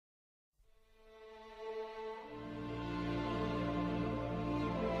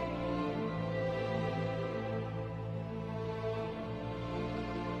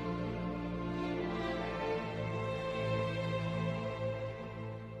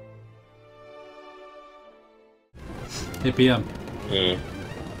Hey, PM.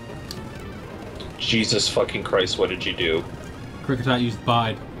 Jesus fucking Christ, what did you do? Cricketot used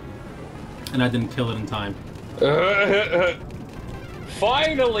bide, and I didn't kill it in time.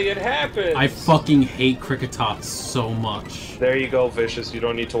 Finally, it happened! I fucking hate Cricketots so much. There you go, Vicious. You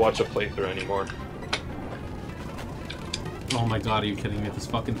don't need to watch a playthrough anymore. Oh my god, are you kidding me? This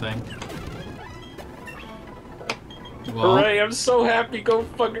fucking thing. Well, hooray, I'm so happy. Go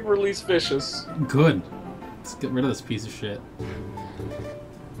fucking release Vicious. Good. Let's get rid of this piece of shit.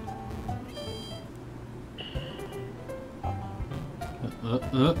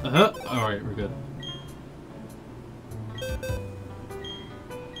 Alright, we're good.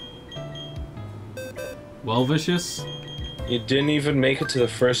 Well, Vicious? You didn't even make it to the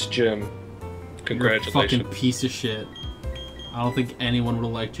first gym. Congratulations. You're a fucking piece of shit. I don't think anyone would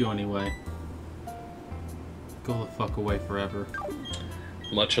have liked you anyway. Go the fuck away forever.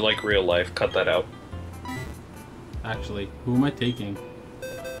 Much like real life. Cut that out. Actually, who am I taking?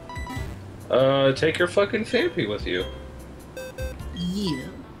 Take your fucking Fampy with you. Yeah.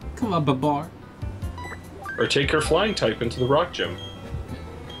 Come on, Babar. Or take your flying type into the rock gym.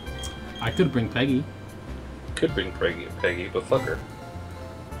 I could bring Peggy. Could bring Peggy, but fuck her.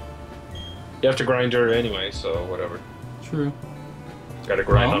 You have to grind her anyway, so whatever. True. Gotta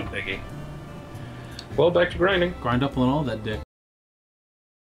grind on Peggy. Well, back to grinding. Grind up on all that dick.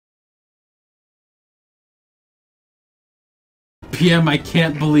 PM, I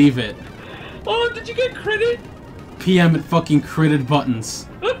can't believe it. Oh, did you get credit? PM, it fucking critted buttons.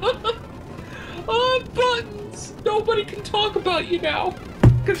 Oh, buttons! Nobody can talk about you now,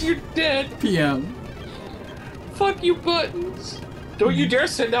 because you're dead. PM. Fuck you, buttons. Don't you dare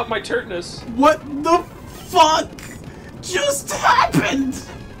send out my Turtness. What the fuck just happened?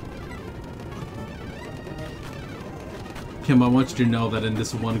 Kim, I want you to know that in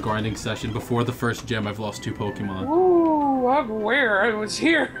this one grinding session before the first gym, I've lost 2 Pokemon. Ooh, I'm aware. I was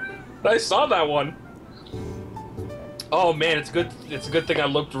here. I saw that one. Oh man, it's good. It's a good thing I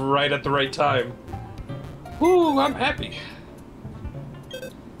looked right at the right time. Ooh, I'm happy.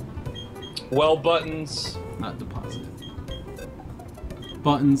 Well, buttons. Not deposit.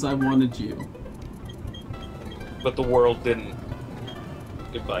 Buttons, I wanted you. But the world didn't.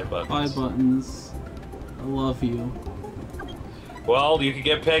 Goodbye, buttons. Bye, buttons. I love you. Well, you can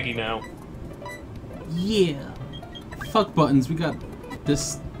get Peggy now. Yeah. Fuck buttons, we got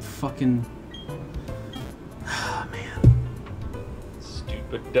this fucking... man.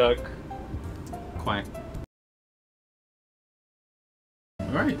 Stupid duck. Quack.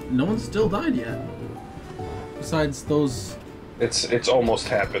 Alright, no one's still died yet. Besides those... It's almost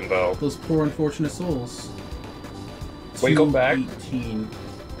happened, though. Those poor unfortunate souls. Wait, go back. 218.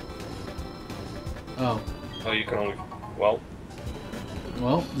 Oh. Oh, you can only... Well...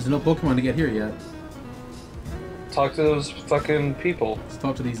 Well, there's no Pokemon to get here yet. Talk to those fucking people. Let's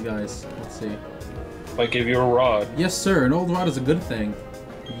talk to these guys. Let's see. Might give you a rod. Yes, sir. An old rod is a good thing.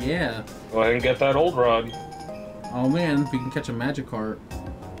 Yeah. Go ahead and get that old rod. Oh man, if we can catch a Magikarp.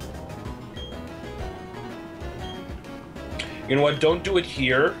 You know what? Don't do it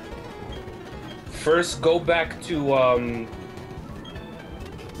here. First, go back to an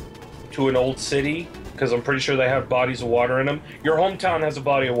old city, because I'm pretty sure they have bodies of water in them. Your hometown has a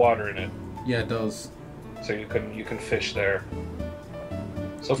body of water in it. Yeah, it does. So you can fish there.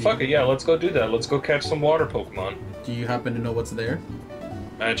 So fuck it, yeah, let's go do that. Let's go catch some water Pokemon. Do you happen to know what's there?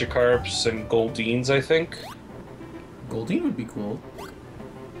 Magikarps and Goldines, I think. Goldeen would be cool.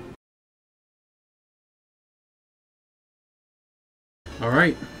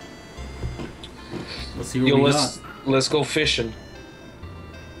 Alright. Let's see what we got. Let's go fishing.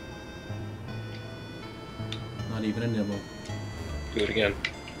 Not even a nibble. Do it again.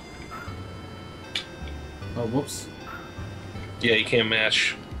 Oh, whoops. Yeah, you can't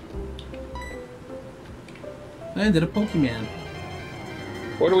match. I ended a Pokemon.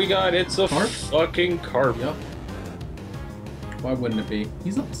 What do we got? It's a Carp? fucking carp. Yep. Why wouldn't it be?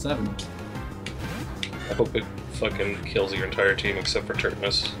 He's up to 7. I hope it fucking kills your entire team except for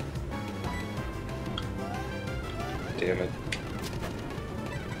Turtness. Damn it.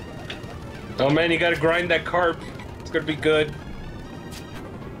 Oh man, you gotta grind that carp. It's gonna be good.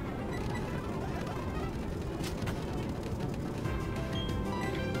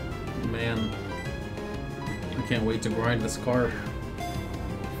 Man. I can't wait to grind this carp.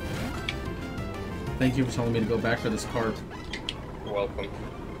 Thank you for telling me to go back for this carp. You're welcome.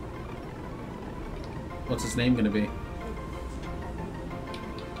 What's his name gonna be?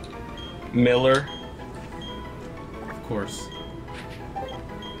 Miller. Of course.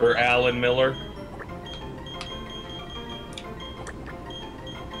 Or Alan Miller.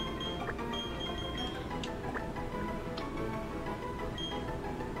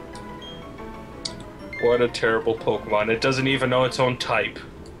 What a terrible Pokemon. It doesn't even know its own type.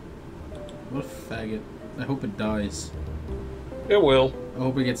 What a faggot. I hope it dies. It will. I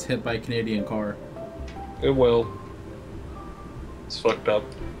hope it gets hit by a Canadian car. It will. It's fucked up.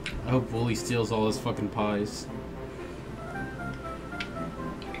 I hope Wooly steals all his fucking pies.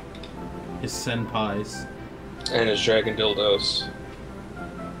 His senpais. And his dragon dildos.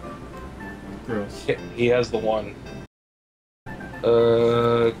 Gross. He has the one.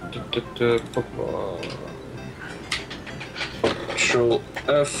 Pokemon. Control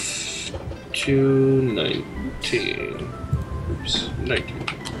F to 19. Oops, 19.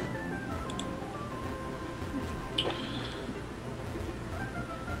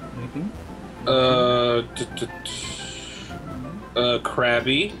 Anything?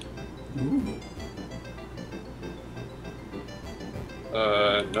 Krabby. Ooh.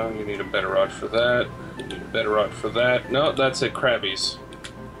 No, you need a better rod for that. You need a better rod for that. No, that's it, Krabbies.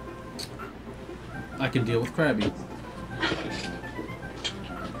 I can deal with Krabby.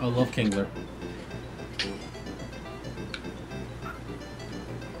 I love Kingler.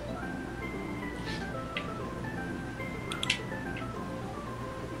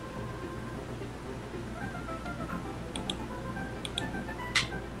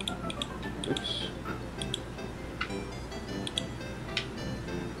 Oops.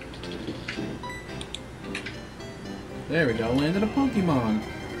 There we go, landed a Pokemon.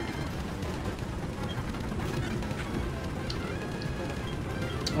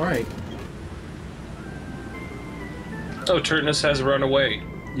 Alright. Oh, Turtness has run away.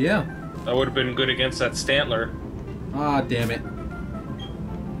 Yeah. That would have been good against that Stantler. Ah, damn it.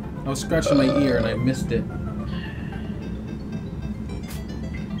 I was scratching my ear and I missed it.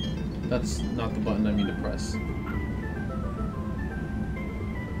 That's not the button I mean to press.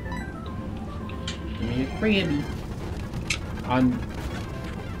 Give me a Krabby.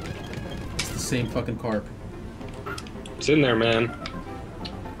 It's the same fucking carp. It's in there, man.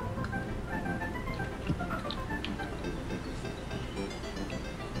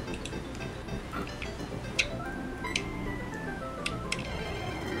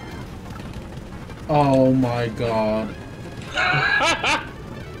 Oh my god.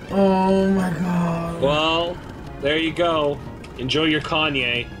 Oh my god. Well, there you go. Enjoy your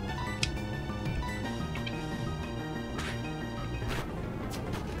Kanye.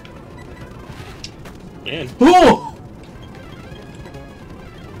 Man. Oh!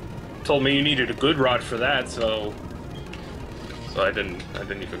 Told me you needed a good rod for that, so I didn't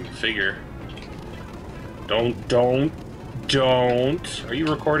even figure. Don't. Are you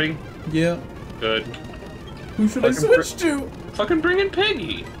recording? Yeah. Good. Who should I switch to? Fucking bring in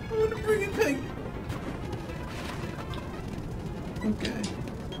Peggy. I want to bring in Peggy. Okay.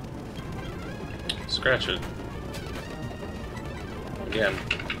 Scratch it. Again.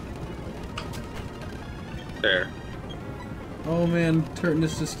 There. Oh man,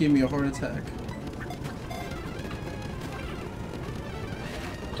 Turtness just gave me a heart attack.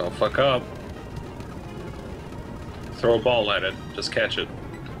 Don't fuck up. Throw a ball at it. Just catch it.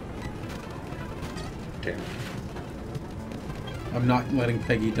 Damn. I'm not letting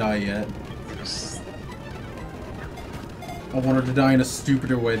Peggy die yet. I want her to die in a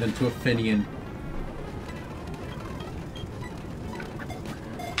stupider way than to a Finian.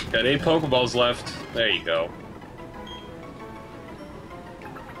 Got 8 Pokeballs left. There you go.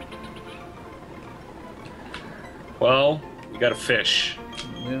 Well, you got a fish.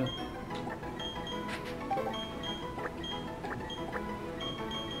 Yeah.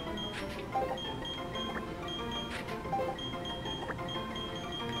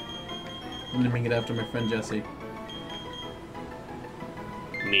 I'm naming it after my friend Jesse.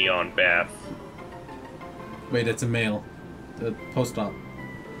 Neon Bath. Wait, it's a male. The post-op.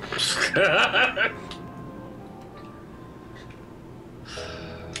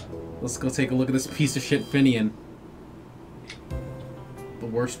 Let's go take a look at this piece of shit Finian. The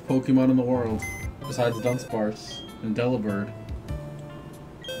worst Pokemon in the world. Besides Dunsparce and Delibird.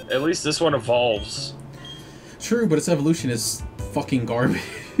 At least this one evolves. True, but its evolution is fucking garbage.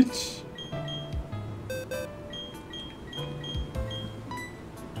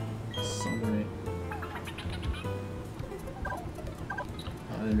 Summary.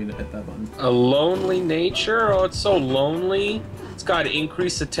 I didn't mean to hit that button. A lonely nature? Oh, it's so lonely. It's got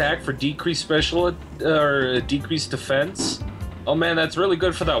increased attack for decreased special or decreased defense. Oh man, that's really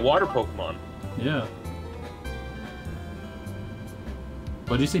good for that water Pokemon. Yeah.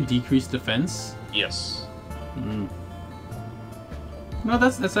 What did you say? Decreased defense? Yes. Hmm. No,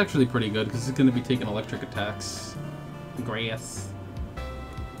 that's actually pretty good because it's going to be taking electric attacks. Grass.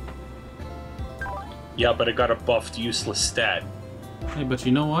 Yeah, but it got a buffed useless stat. Hey, but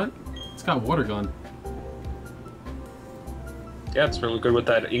you know what? It's got water gun. Yeah, it's really good with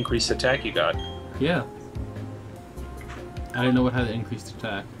that increased attack you got. Yeah. I didn't know it had increased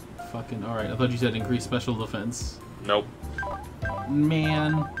attack. Fucking alright, I thought you said increased special defense. Nope.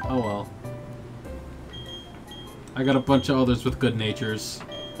 Man. Oh well. I got a bunch of others with good natures.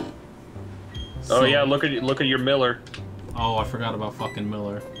 Oh yeah, look at your Miller. Oh, I forgot about fucking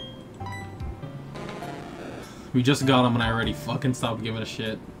Miller. We just got him and I already fucking stopped giving a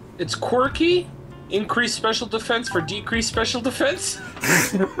shit. It's quirky. Increased special defense for decreased special defense.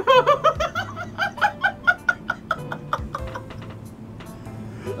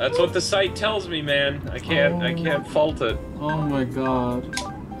 That's what the site tells me, man. I can't fault it. Oh my god.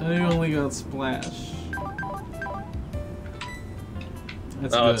 I only got Splash.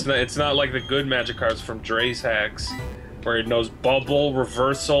 That's good. It's not like the good magic cards from Dre's Hacks, where it knows Bubble,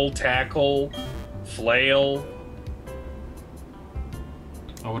 Reversal, Tackle, Flail.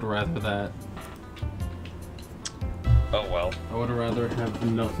 I would rather that. Oh well. I would rather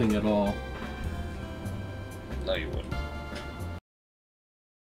have nothing at all. No, you wouldn't.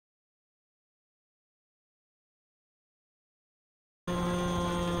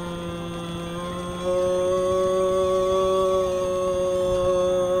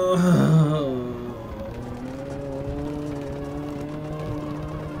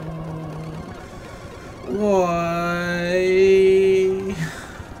 Why?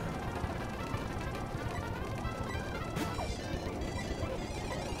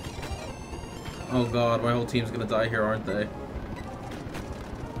 Oh god, my whole team's gonna die here, aren't they?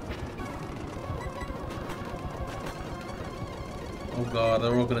 Oh god,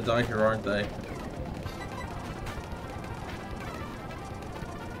 they're all gonna die here, aren't they?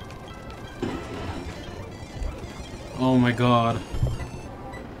 Oh my god.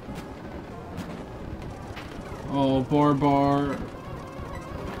 Oh, Barbar.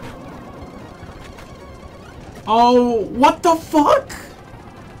 Oh, what the fuck?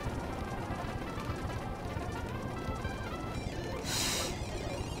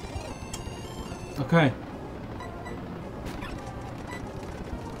 Okay.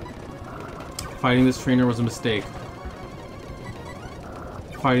 Fighting this trainer was a mistake.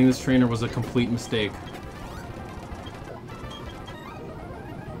 Fighting this trainer was a complete mistake.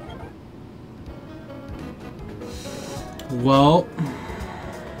 Well...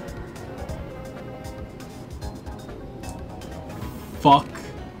 Fuck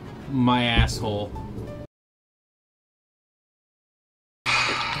my asshole.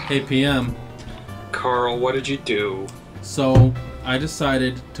 Hey, PM. Carl, what did you do? So, I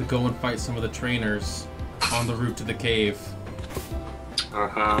decided to go and fight some of the trainers on the route to the cave.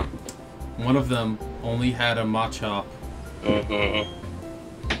 Uh-huh. One of them only had a Machop. Uh-huh.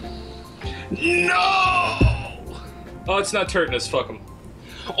 No! Oh, it's not Turtnus, fuck him.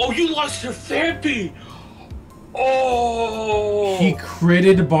 Oh, you lost your Vampy! Oh! He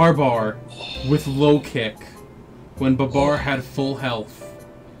critted Barbar with low kick when Babar had full health.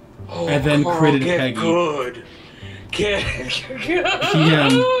 Oh, and then Carl, critted get Peggy. Good. Get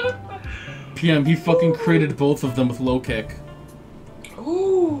PM, he fucking critted both of them with low kick.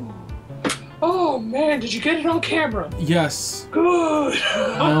 Ooh. Oh man, did you get it on camera? Yes. Good.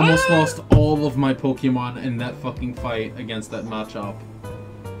 I almost lost all of my Pokemon in that fucking fight against that Machop.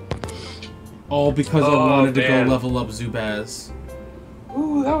 All because I wanted to go level up Zubaz.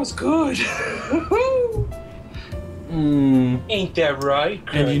 Ooh, that was good. Ain't that right?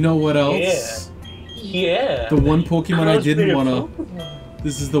 And you know what else? Yeah. The one Pokemon I didn't want to...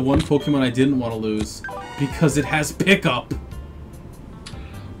 This is the one Pokemon I didn't want to lose. Because it has pickup.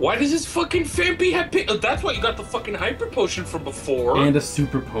 Why does this fucking Vampy have pick? Oh, that's why you got the fucking Hyper Potion from before. And a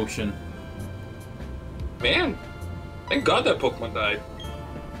Super Potion. Man. Thank God that Pokemon died.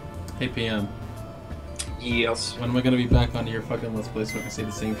 Hey, PM. Yes. When am I going to be back onto your fucking Let's Play so I can say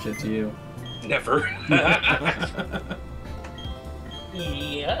the same shit to you? Never.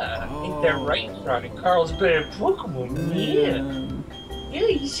 Yeah, ain't that right, Ronnie? Carl's better Pokemon, yeah. Yeah,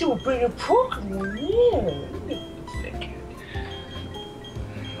 he's so better Pokemon, yeah.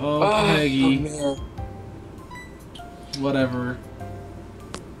 Oh, Peggy. Oh, whatever.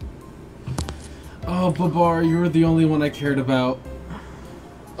 Oh, Babar, you were the only one I cared about.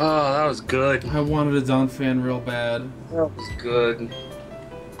 Oh, that was good. I wanted a Donphan real bad. That was good.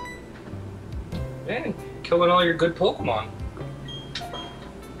 Man, killing all your good Pokemon.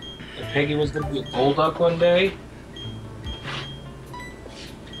 If Peggy was gonna be a Golduck one day.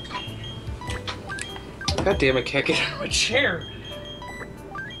 God damn it, can't get out of my chair.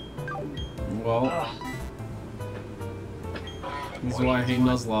 Well, this is why I hate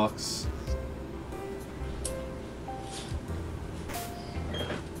Nuzlocks.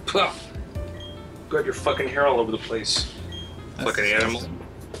 Got your fucking hair all over the place. That's Fucking animal. disgusting.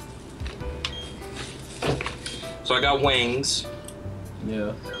 So I got wings.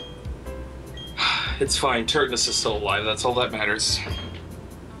 Yeah. It's fine. Turtness is still alive. That's all that matters.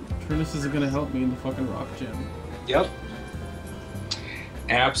 Turnus isn't gonna help me in the fucking rock gym. Yep.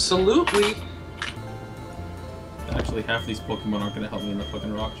 Absolutely. Actually, half these Pokemon aren't gonna help me in the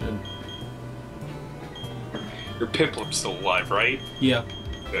fucking rock gym. Your Piplup's still alive, right? Yeah.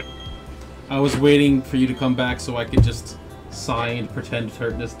 Good. I was waiting for you to come back so I could just sigh and pretend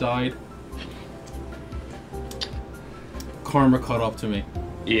Turtness died. Karma caught up to me.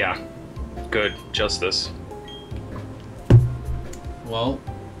 Yeah. Good. Justice. Well,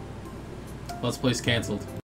 let's play's cancelled.